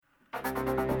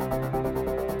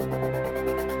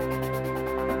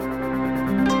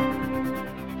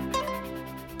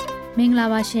မင်္ဂလာ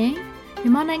ပါရှင်မြ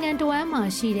န်မာနိုင်ငံတဝမ်းမှာ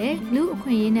ရှိတဲ့လူအခွ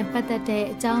င့်အရေးနဲ့ပတ်သက်တဲ့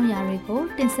အကြောင်းအရာတွေကို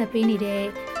တင်ဆက်ပေးနေတဲ့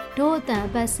ဒို့အတန်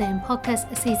အပတ်စဉ် podcast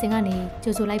အစီအစဉ်ကနေ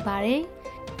ကြိုဆိုလိုက်ပါရစေ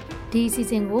။ဒီအစီအ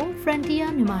စဉ်ကို Frontier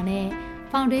မြန်မာနဲ့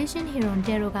Foundation Hero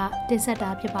Tero ကတင်ဆက်တာ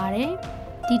ဖြစ်ပါတယ်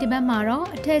။ဒီတစ်ပတ်မှာတော့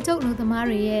အထည်ချုပ်လူသမား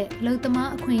တွေရဲ့လူသမား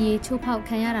အခွင့်အရေးချိုးဖောက်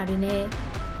ခံရတာတွေနဲ့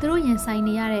သူတို့ရင်ဆိုင်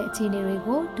နေရတဲ့အခြေအနေတွေ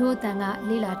ကိုဒို့အတန်က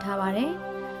လေ့လာထားပါတယ်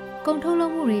။ကုန်ထုတ်လု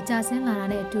ပ်မှုတွေကျဆင်းလာတာ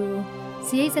နဲ့အတူစ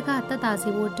ရိတ်စကသက်သာစေ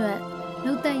ဖို့အတွက်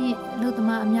လူသက်ရင်လူသ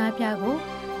မားအများအပြားကို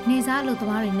နေစားလူသ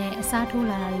မားတွေနဲ့အစားထိုး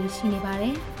လာတာတွေရှိနေပါတ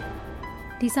ယ်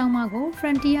။ဒီဆောင်မကို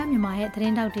Frontier မြန်မာရဲ့သတ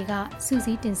င်းတောက်တွေကစူး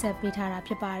စီးတင်ဆက်ပေးထားတာ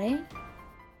ဖြစ်ပါတယ်။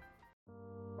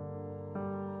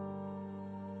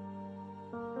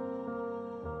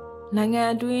နိုင်ငံ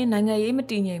အတွင်းနိုင်ငံရေးမ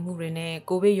တည်ငြိမ်မှုတွေနဲ့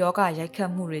ကိုဗစ်ရောဂါရိုက်ခ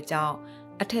တ်မှုတွေကြောင့်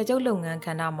အထည်ချုပ်လုပ်ငန်းက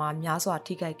ဏ္ဍမှာများစွာ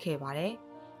ထိခိုက်ခဲ့ပါတယ်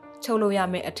။ချုပ်လို့ရ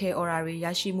မယ့်အထည်အော်ဒါတွေရ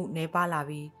ရှိမှုနည်းပါးလာ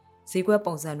ပြီးဈေးကွက်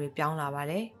ပုံစံတွေပြောင်းလာပါ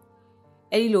တယ်။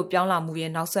အဲဒီလိုပြောင်းလာမှု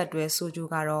ရဲ့နောက်ဆက်တွဲဆိုး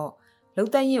ကျိုးကတော့လု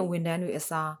ပ်သက်ရင်ဝန်ထမ်းတွေအ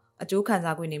စားအကျိုးခံ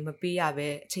စား권တွေမပေးရဘဲ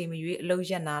အချိန်မရွေးအလုပ်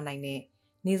ရပ်နားနိုင်တဲ့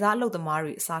နေစားအလုပ်သမား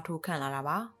တွေအစားထိုးခံလာတာ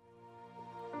ပါ။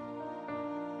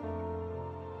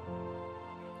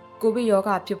ကိုဗစ်ရော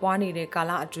ဂါဖြစ်ပွားနေတဲ့ကာ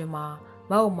လအတွင်းမှာ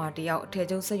မအုံမာတယောက်အထည်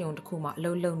ချုပ်စက်ရုံတစ်ခုမှာအ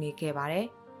လုပ်လုပ်နေခဲ့ပါတယ်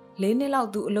။၄နှစ်လောက်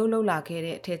သူအလုပ်လုပ်လာခဲ့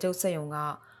တဲ့အထည်ချုပ်စက်ရုံက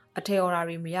အထည်အော်ဒါ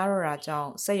တွေမရတော့တာကြောင့်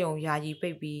စက်ရုံယာယီပိ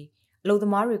တ်ပြီးအလုပ်သ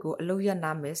မားတွေကိုအလုပ်ရပ်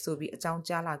နားမယ်ဆိုပြီးအကြောင်း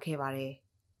ကြားလာခဲ့ပါတယ်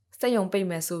။စက်ရုံပိတ်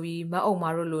မယ်ဆိုပြီးမအုံမာ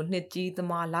တို့လိုနှစ်ကြီးသ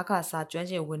မားလကစားကျွမ်း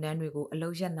ကျင်ဝန်ထမ်းတွေကိုအလု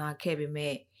ပ်ရပ်နားခဲ့ပေ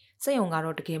မဲ့စက်ရုံက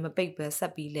တော့တကယ်မပိတ်ပဲဆ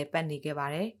က်ပြီးလဲပတ်နေခဲ့ပါ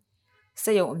တယ်။စ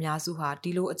က်ရုံအများစုဟာ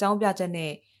ဒီလိုအကြောင်းပြချက်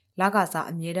နဲ့လကစား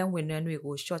အမြဲတမ်းဝန်ထမ်းတွေ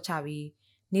ကိုရှော့ချပြီး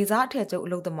နေစားအထည်ချုပ်အ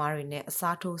လုပ်သမားတွေနဲ့အ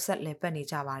စားထိုးဆက်လဲပတ်နေ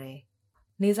ကြပါတယ်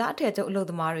။နေစားအထည်ချုပ်အလုပ်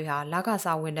သမားတွေဟာလက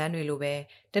စားဝန်ထမ်းတွေလိုပဲ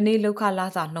တနေ့လောက်ခလ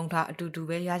စာနှုံထားအတူတူ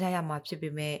ပဲရကြရမှာဖြစ်ပေ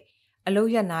မဲ့အလုပ်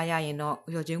ရပ်နားရရင်တော့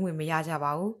လျော်ကြေးငွေမရကြ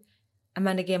ပါဘူး။အမှ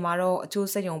န်တကယ်မှာတော့အချို့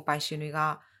စက်ရုံပိုင်ရှင်တွေက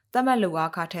သတ်မှတ်လုပ်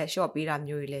အားခထက်လျှော့ပေးတာ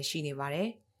မျိုးတွေလည်းရှိနေပါတယ်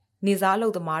။နေစားအလု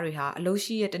ပ်သမားတွေဟာအလုပ်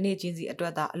ရှိရဲ့တနေ့ချင်းစီအတွ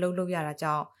က်သာအလုပ်လုပ်ရတာ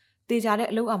ကြောင့်တေချာတဲ့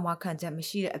အလုပ်အာမခံချက်မ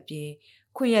ရှိတဲ့အပြင်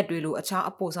ခွင့်ရက်တွေလိုအခြား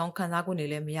အပိုဆောင်ခံစား권တွေ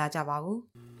လည်းမရကြပါဘူး။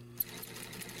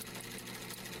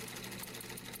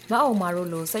မအုံမာတို့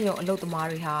လိုစက်ရုံအလုပ်သမား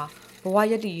တွေဟာဘဝ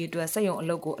ရည်တည်ရေးအတွက်စက်ရုံအ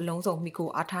လုပ်ကိုအလုံးစုံမိခို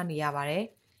အားထားနေရပါတယ်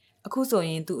။အခုဆို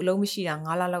ရင်သူအလုပ်မရှိတာ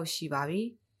9လလောက်ရှိပါပြီ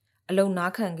။အလုပ်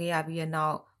နားခံခဲ့ရပြီးတဲ့နော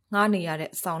က်ငှားနေရတဲ့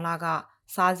အဆောင်လက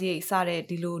စားစရိတ်စတဲ့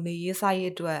ဒီလိုနေရေးစား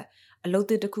ရေးအတွက်အလုပ်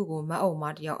တစ်ခုကိုမအုံမာ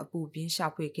တယောက်အပူပြင်းရှာ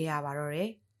ဖွေခဲ့ရပါတော့တယ်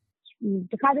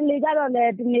။တခါတလေကြတော့လေ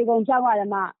တနေကုန်ချောက်ရတယ်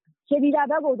မှခြေပြည်တာ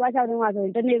ဘက်ကိုသွားချောက်တော့ဆိုရ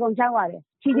င်တနေကုန်ချောက်ရတယ်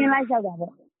။ချီချင်းလိုက်ချောက်တာ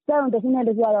ပေါ့။စက်ရုံတစ်ခုနဲ့တ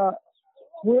စ်ခုကတော့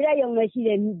ဝေးတဲ့ယုံလည်းရှိတ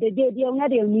ယ်တရုံနဲ့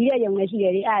တရုံနီးတဲ့ယုံလည်းရှိတ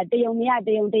ယ်လေအဲတရုံမရတ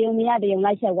ရုံမရတရုံ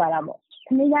လိုက်ချောက်ကြတာပေါ့။ခ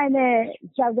မင်းဆိုင်နဲ့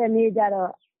ချောက်တဲ့နေ့ကြတော့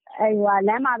လ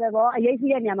မ်းမှာပဲပေါ့အရေးရှိ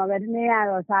တဲ့နေရာမှာပဲတနေ့က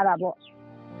တော့စားတာပေါ့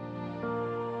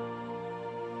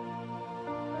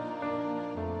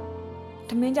ထ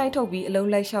မင်းကြိုက်ထုတ်ပြီးအလုံး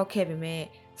လိုက်လျှောက်ခဲ့ပေမဲ့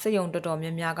စက်ရုံတော်တော်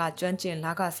များများကကျွမ်းကျင်လ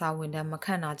ကစားဝန်ထမ်းမခ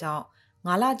န့်တာကြောင့်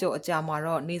9လကျော်အကြာမှာ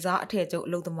တော့နေစားအထည်ချုပ်အ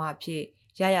လုပ်သမားအဖြစ်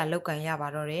ရလောက်ကန်ရပါ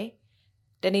တော့တယ်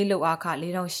။တနေ့လောက်အခ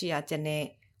4800ကျပ်နဲ့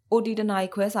OT တနာရီ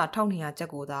ခွဲစာ1200ကျ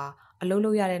ပ်ကိုသာအလုပ်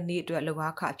လုပ်ရတဲ့နေ့အတွက်လုပ်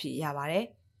အားခအဖြစ်ရပါတယ်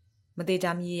။မသေး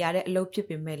ချာမြည်ရတဲ့အလုပ်ဖြစ်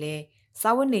ပေမဲ့လည်း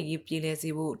စားဝတ်နေရေးပြည်လဲစေ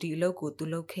ဖို့ဒီအလုပ်ကိုသူ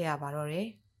လုပ်ခဲ့ရပါတော့တယ်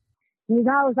။နေ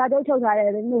စားကိုစားချုပ်ချုပ်ထားတယ်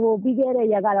ပြီးခဲ့တဲ့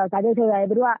ရက်ကတော့စားချုပ်ချုပ်ထားတယ်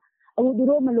သူ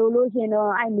တို့မလို့ရှင်တော့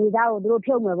နေစားကိုသူတို့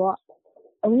ဖြုတ်မယ်ပေါ့။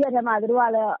အခုရက်ထဲမှာသူတို့က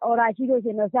လည်းအော်ဒါရှိလို့ရှ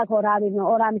င်တော့ဆက်ခေါ်ထားပြီး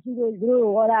အော်ဒါမရှိလို့သူတို့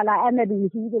အော်ဒါလာအဲ့မဲ့သူမ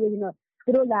ရှိဘူးဆိုလို့ရှင်တော့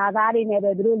သူတို့လာသားတွေနဲ့ပဲ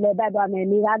သူတို့လဲပတ်သွားမယ်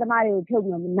နေသားသမားတွေကိုဖြုတ်မ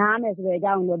ယ်နားမယ်ဆိုတဲ့အ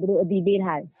ကြောင်းကိုသူတို့အတည်ပေး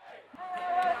ထားတယ်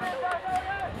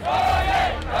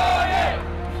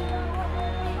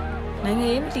နိုင်ငံ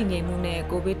ရေးမတည်ငြိမ်မှုနဲ့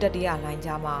ကိုဗစ်တတိယလှိုင်း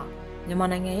ကြားမှာမြန်မာ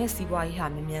နိုင်ငံရဲ့စီးပွားရေးဟာ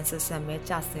မြန်မြန်ဆက်ဆက်ပဲ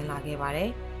ကျဆင်းလာခဲ့ပါတယ်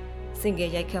။စင်က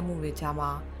ယ်ရိုက်ခတ်မှုတွေကြား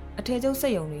မှာအထည်ချုပ်စ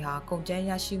က်ရုံတွေဟာကုန်ကျန်း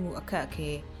ရရှိမှုအခက်အခဲ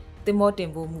တင်မောတ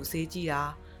င်ပို့မှုဈေးကြီးတာ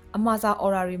အမှားစား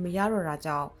အော်ဒါတွေမရတော့တာ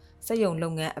ကြောင့်စက်ရုံလု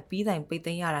ပ်ငန်းအပြီးတိုင်ပိတ်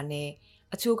သိမ်းရတာနဲ့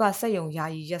အချို့ကစက်ရုံယာ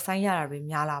ယီရပ်ဆိုင်းရတာတွေ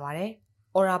များလာပါတယ်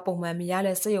။အော်ဒါပုံမှန်မရ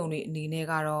တဲ့စက်ရုံတွေအနေနဲ့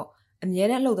ကတော့အမြဲ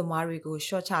တမ်းအလုပ်သမားတွေကို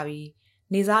ရှော့ချပြီး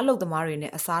နေစားအလုပ်သမားတွေ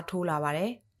နဲ့အစားထိုးလာပါတ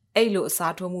ယ်။အဲ့လိုအ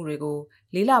စားထိုးမှုတွေကို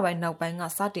၄လပိုင်းနောက်ပိုင်းက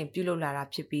စတင်ပြုလုပ်လာတာ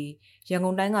ဖြစ်ပြီးရန်ကု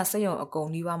န်တိုင်းကစက်ရုံအကုန်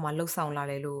နီးပါးမှာလှုပ်ဆောင်လာ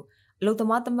တယ်လို့အလုပ်သ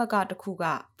မားသမဂ္ဂတစ်ခုက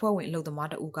ဖွဲ့ဝင်အလုပ်သမား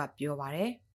တဦးကပြောပါတ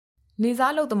ယ်။နေ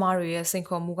စားအလုပ်သမားတွေရဲ့စိန်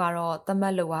ခေါ်မှုကတော့သတ်မှ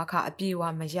တ်လုပ်အားခအပြည့်အဝ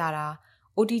မရတာ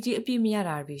OTG အပြည့်မရ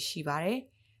တာတွေရှိပါတယ်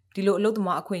။ဒီလိုအလုပ်သ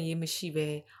မားအခွင့်အရေးမရှိဘဲ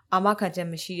အာမခံချက်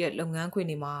မရှိတဲ့လုပ်ငန်းခွင်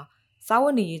တွေမှာစားဝ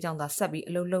တ်နေရေးကြောင့်သာဆက်ပြီး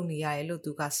အလုပ်လုပ်နေရတယ်လို့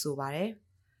သူကဆိုပါတယ်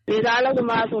။နေစားအလုပ်သ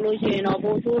မားဆိုလို့ရှိရင်တော့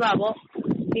ပိုဆိုးတာပေါ့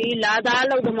။ ဒီလာ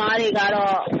သားလုပ်သမားတွေ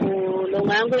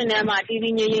ကတော့လုပ်ငန်းခွင်ထဲမှာ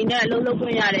တီးပြီးငြိမ်နဲ့အလုပ်လုပ်ခွ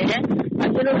င့်ရ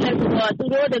တယ်သူတို့လည်းဆိုတော့သူ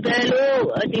တို့တကယ်လို့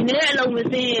ဒီနေ့အလုပ်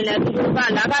မစင်းရင်လည်းသူတို့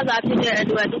ကလာကစားဖြစ်တဲ့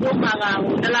အတွက်သူတို့မှာ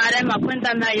တလားထဲမှာဖွင့်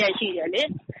သတ်မှတ်ရရှိတယ်လေ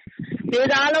ဒေ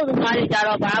သအလုပ်သမား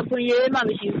တွေကြတော့ဘာခွင့်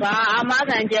ရေးမှမရှိဘူးဘာအာ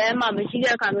မခံချက်မှမ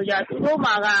ရှိတဲ့အခါမျိုးကြသူတို့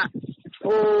မှာက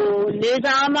နေ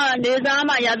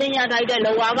စားမှရတဲ့ရထိုက်တဲ့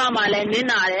လောကမှာလည်းန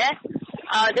င်းနာတယ်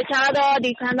တခြားသော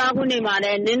ဒီခန္ဓာခုနေမှာ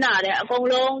လည်းနင်းနာတယ်အကုန်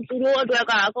လုံးသူတို့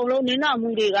အတွက်ကအကုန်လုံးနင်းနာမှု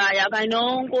တွေကရာခိုင်နှု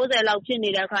န်း90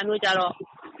လောက်ဖြစ်နေတဲ့အခါမျိုးကြတော့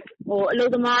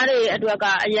အလုပ်သမားတွေအတွက်က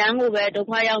အရန်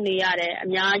ကိုပဲဒုက္ခရောက်နေရတယ်အ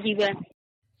များကြီးပဲ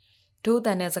ဒို့အတ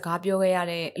န်နဲ့စကားပြောခဲ့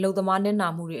ရတဲ့အလုပ်သမားနစ်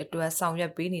နာမှုတွေအတွက်ဆောင်ရွက်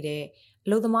ပေးနေတဲ့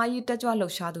အလုပ်သမားရေးတက်ကြွ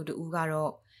လှုပ်ရှားသူတူက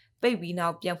တော့ပိတ်ပြီး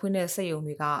နောက်ပြန်ဖွင့်တဲ့စက်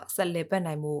ရုံတွေကဆက်လက်ပတ်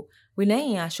နိုင်မှုဝန်ထ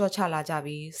မ်းအင်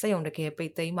အားလျှော့ချလာကြပြီးစက်ရုံတ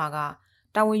ကယ်ပိတ်သိမ်းမှာက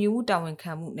တာဝန်ယူမှုတာ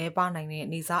ဝန်ခံမှုနှဲပါနိုင်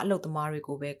တဲ့နေစားအလုပ်သမားတွေ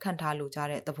ကိုပဲခန့်ထား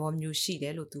လိုကြတဲ့သဘောမျိုးရှိ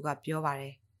တယ်လို့သူကပြောပါ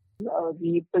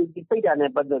တယ်ဒီပိတ်တာနဲ့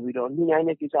ပတ်သက်ပြီးတော့ညှိနှိုင်း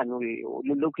တဲ့ကိစ္စ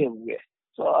မျိုးတွေလုပ်ခဲ့မှု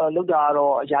ရဲ့ဆိုတော့လုပ်တာ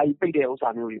ကတော့အများကြီးပိတ်တဲ့ဥစ္စာ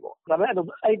မျိုးတွေပေါ့ဒါပေ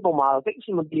မဲ့အဲ့ပုံမှာတိတ်အဆ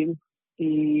င်မပြေ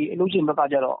ဘူးဒီအလုပ်ရှင်ဘက်က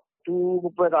ကြတော့သူ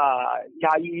ဘက်က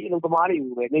ယာယီအလုပ်သမားတွေ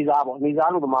ကိုပဲနေစား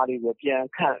အလုပ်သမားတွေ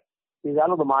ကိုပဲပြန်ခန့်နေစား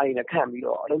အလုပ်သမားတွေနဲ့ခ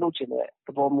န့်ပြီးတော့အလုပ်လုပ်ချင်တဲ့သ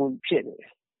ဘောမျိုးဖြစ်နေ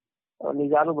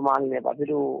တယ်နေစားအလုပ်သမားတွေ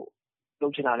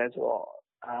နဲ့ဘာဖြစ်လို့လုပ်ချင်တာလဲဆိုတော့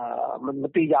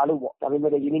မတေချာလို့ပေါ့ဒါပေ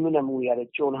မဲ့ရင်းနှီးမြှုပ်နှံမှုတွေရတယ်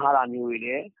ကြုံထားတာမျိုးတွေလ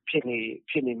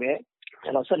ည်းဖြစ်နေမယ်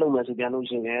အဲ့တော့ဆက်လုပ်မယ်ဆိုပြန်လို့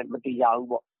ရှိရင်မတေချာ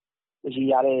ဘူးပေါ့မ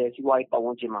ရှိရတဲ့စီးပွားရေးပတ်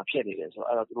ဝန်းကျင်မှာဖြစ်နေတယ်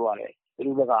ဆိုတော့အဲ့တော့သူတို့ကလ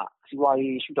ည်းသူတို့ဘက်ကစီးပွား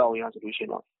ရေးရှုထောင့်ရဆိုလို့ရှိရင်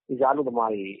တော့နေစားအလုပ်သမား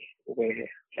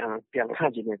တွေပဲပြန်ခ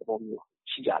န့်ကျင်တဲ့သဘော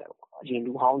မျိုးရှိကြတယ်ပေါ့အ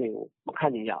ရင်လူဟောင်းတွေကိုမ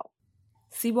ခန့်ကျင်ကြ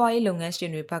ဘူးစီးပွားရေးလုပ်င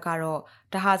န်းရှင်တွေဘက်ကတော့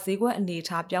ဒါဟာဈေးကွက်အနေ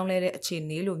အထားပြောင်းလဲတဲ့အခြေ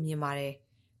အနေလို့မြင်ပါတယ်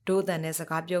ဒို့အတန်နဲ့စ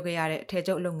ကားပြောခဲ့ရတဲ့အထည်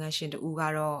ချုပ်လုပ်ငန်းရှင်တူက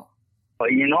တော့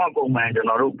အရင်တော့ပုံမှန်ကျွန်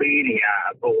တော်တို့ပေးနေရ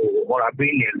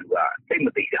ဟောတာပေးနေလူကသိမ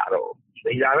သိကြတော့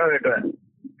သိကြတော့တဲ့အတွက်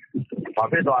ဘာ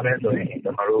ဖြစ်သွားလဲဆိုရင်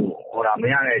ကျွန်တော်တို့ဟောတာ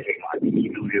မရတဲ့အချိန်မှာဒီ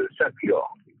လူတွေကို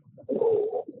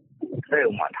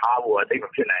ဆက်ပြီးတော့စိတ်ဥမှာထားဖို့အသိမ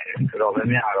ဖြစ်နိုင်တယ်ဆိုတော့မ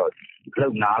များတော့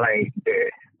လှုပ်နားလိုက်တဲ့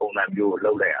ပုံစံမျိုး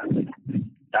လှုပ်လိုက်ရတယ်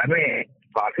ဒါပေ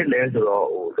မဲ့ဘာဖြစ်လဲဆိုတော့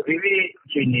တဖြည်းဖြ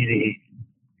ည်းချိန်နေ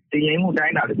တွေတည်ငြိမ်မှု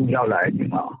တိုင်းတာတခုရောက်လာတဲ့အ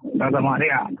ချိန်မှာသာသမာတွေ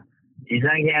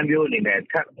ကဒီဇိုင်းကံမျိုးအနေနဲ့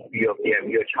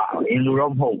ထပ်ပြီးတော့ပြန်ပြီးတော့ချအောင်အင်း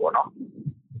လိုတော့မဟုတ်ပေါ့နော်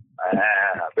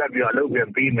ပြပြီးတော့လုပ်ပြန်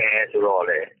ပြီးမယ်ဆိုတော့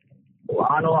လေ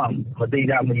အားလုံးက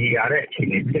မတိတာမကြီးရတဲ့အခြေ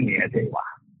အနေဖြစ်နေတဲ့အချိန်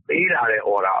မှာပေးလာတဲ့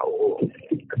order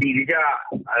ကိုအ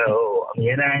တီးကြအ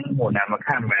မြဲတမ်းဝန်ထမ်းမခ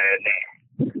န့်မဲ့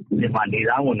နဲ့ဒီမှာနေ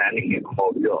သားဝန်ထမ်း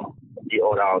တွေခေါ်ပြီးတော့ဒီ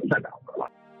order ကိုဆက်တာပေါ့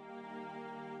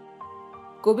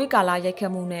ကိုဗစ်ကာလရိုက်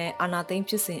ခတ်မှုနဲ့အာဏာသိမ်း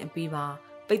ဖြစ်စဉ်အပြီး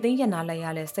မှာပိတ်သိမ်းရနာလိုက်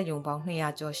ရတဲ့စက်ရုံပေါင်း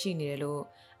200ကျော်ရှိနေ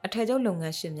တယ်လို့အထည်ချုပ်လုပ်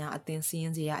ငန်းရှင်များအသင်းစီရ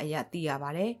င်စရာအရသိရပါ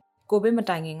တယ်။ကိုဗစ်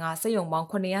မတိုင်ခင်ကစက်ရုံပေါင်း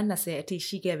920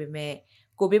အထိရှိခဲ့ပေမဲ့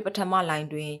ကိုဗစ်ပထမလို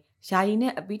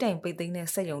င်းတွင်ယာယီနဲ့အပြီးတိုင်ပိတ်သိမ်းတဲ့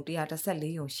စက်ရုံ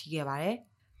114ရုံရှိခဲ့ပါတယ်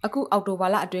။အခုအောက်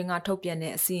တိုဘာလအတွင်း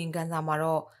ကထုတ်ပြန်တဲ့အစီရင်ခံစာ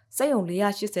မှာတော့စက်ရုံ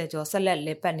480ကျော်ဆက်လက်လ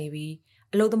ည်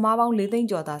ပတ်နေပြီးအလုပ်သမားပေါင်း4သိ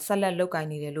န်းကျော်သာဆက်လက်လုပ်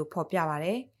ကိုင်နေတယ်လို့ဖော်ပြပါ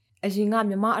တယ်။အရင်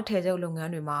ကမြန်မာအထည်ချုပ်လုပ်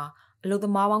ငန်းတွေမှာအလုပ်သ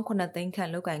မားပေါင်း9သိန်းခ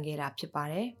န့်လုပ်ကိုင်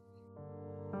ခဲ့တာဖြစ်ပါတယ်။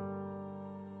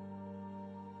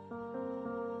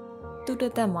သူ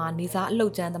တသက်မှာနေစား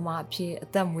အလုပ်ကျန်းသမားအဖြစ်အ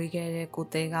သက်မွေးခဲ့တဲ့ကို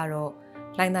သေးကတော့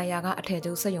လိုင်သာယာကအထည်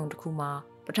ချုပ်စက်ရုံတစ်ခု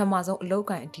မှာပထမဆုံး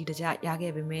အလုပ်ကိုင်အတီးတကျရ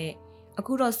ခဲ့ပေမဲ့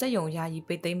အခုတော့စက်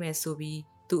ရုံယာယီပိတ်သိမ်းမယ်ဆိုပြီး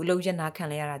သူအလုပ်ရနာခံ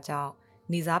လိုက်ရတာကြော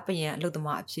င့်နေစားပယံအလုပ်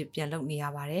သမားအဖြစ်ပြန်လုပ်နေရ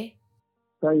ပါတယ်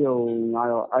။စက်ရုံ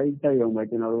ကတော့အဲ့ဒီစက်ရုံပဲ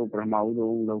ကျွန်တော်တို့ပထမဦး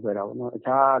ဆုံးလုပ်ခဲ့တာပေါ့နော်။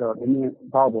အခြားတော့ဒီနေ့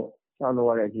ပေါ့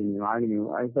ဆောက်လုပ်ရတဲ့အချိန်မှာအဲ့ဒီမျိုး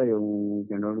အဲ့စက်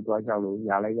ရုံကျွန်တော်တို့တွားချောက်လို့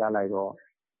ရလိုက်တော့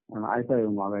အဲ့စက်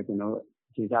ရုံမှာပဲ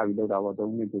ကျွန်တော်တို့ခြေချပြီးလုပ်တာပေါ့3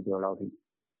နှစ်ကျော်လောက်ထိ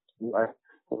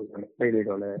အဲ့ပိတ်လိုက်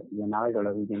တော့လဲရနာလိုက်တော့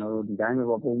လဲကျွန်တော်တို့ဒီတို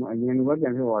င်းပဲပေါ့ပုံအရင်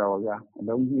လိုပဲပြန်ဖြစ်သွားတာပေါ့ဗျာ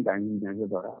အလုံးကြီးတို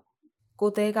င်းကြီးပြန်ဖြစ်သွားတာကို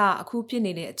သေးက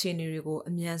အခုဖြစ်နေတဲ့အခြေအနေတွေ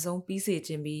ကိုအမြန်ဆုံးပြီးစေခြ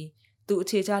င်းပြီးသူအ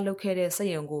ခြေချလုပ်ခဲ့တဲ့စက်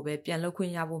ရုံကိုပဲပြန်လုပ်ခွ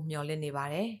င့်ရဖို့မျှော်လင့်နေပါ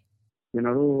တယ်ကျွန်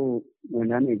တော်တို့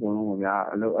ဝန်ထမ်းတွေအကုန်လုံးပေါ့ဗျာ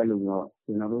အလုပ်အဲ့လိုမျိုး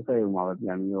ကျွန်တော်တို့စက်ရုံမှာပဲပြ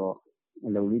န်ပြီးတော့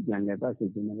အလုပ်လေးပြန်လဲ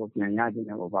ပတ်စီခြင်းနဲ့ပေါ့ပြန်ရခြ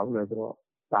င်းနဲ့ပေါ့ဘာလို့လဲ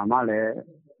ဆိုတော့ဒါမှလ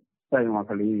ည်းစက်ရုံက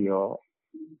ကလေးတွေရော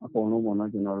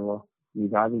အကုန်လုံးပေါ့နော်ကျွန်တော်တို့မိ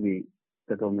သားစုတွေ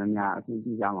တော်တော်များများအဆင်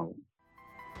ပြေကြမှာပေါ့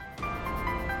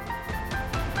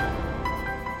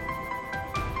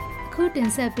ခု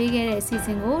တင်ဆက်ပေးခဲ့တဲ့အစီအစ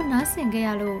ဉ်ကိုနားဆင်ကြရ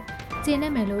လို့ကျ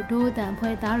င်းနေမယ်လို့ဒို့အတန်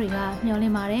ဖွဲ့သားတွေကမျှော်လ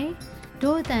င့်ပါတယ်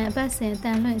ဒို့အတန်အပတ်စဉ်တ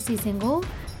န်လွင့်အစီအစဉ်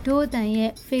ကိုဒို့အ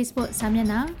တန်ရဲ့ Facebook စာမျက်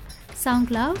နှာ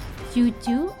SoundCloud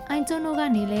YouTube iTunes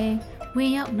ကနေလည်းဝ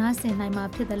င်ရောက်နားဆင်နိုင်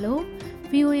မှာဖြစ်တယ်လို့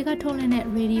VOA ကထုတ်လွှင့်တဲ့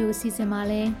ရေဒီယိုအစီအစဉ်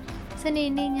မှာလည်းစနေ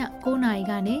နေ့ည9:00နာရီ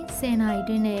ကနေ10:00နာရီတွ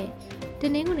င်းနဲ့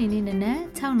တနင်္ဂနွေနေ့နနက်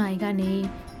6:00နာရီကနေ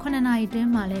9:00နာရီတွ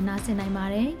င်းမှာလည်းနားဆင်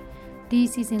နိုင်ပါတယ်ဒီ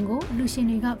အစီအစဉ်ကိုလူရှင်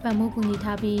တွေက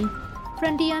ပတ်မိုးကူညီထားပြီး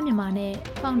Frontier မြန်မာနဲ့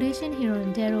Foundation Hero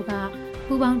Dero က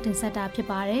ပူးပေါင်းတင်ဆက်တာဖြစ်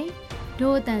ပါတယ်။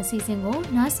ဒို့အတန်စီစဉ်ကို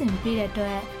နားဆင်ပေးတဲ့အတွ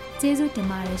က်ကျေးဇူးတင်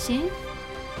ပါတယ်ရှင်။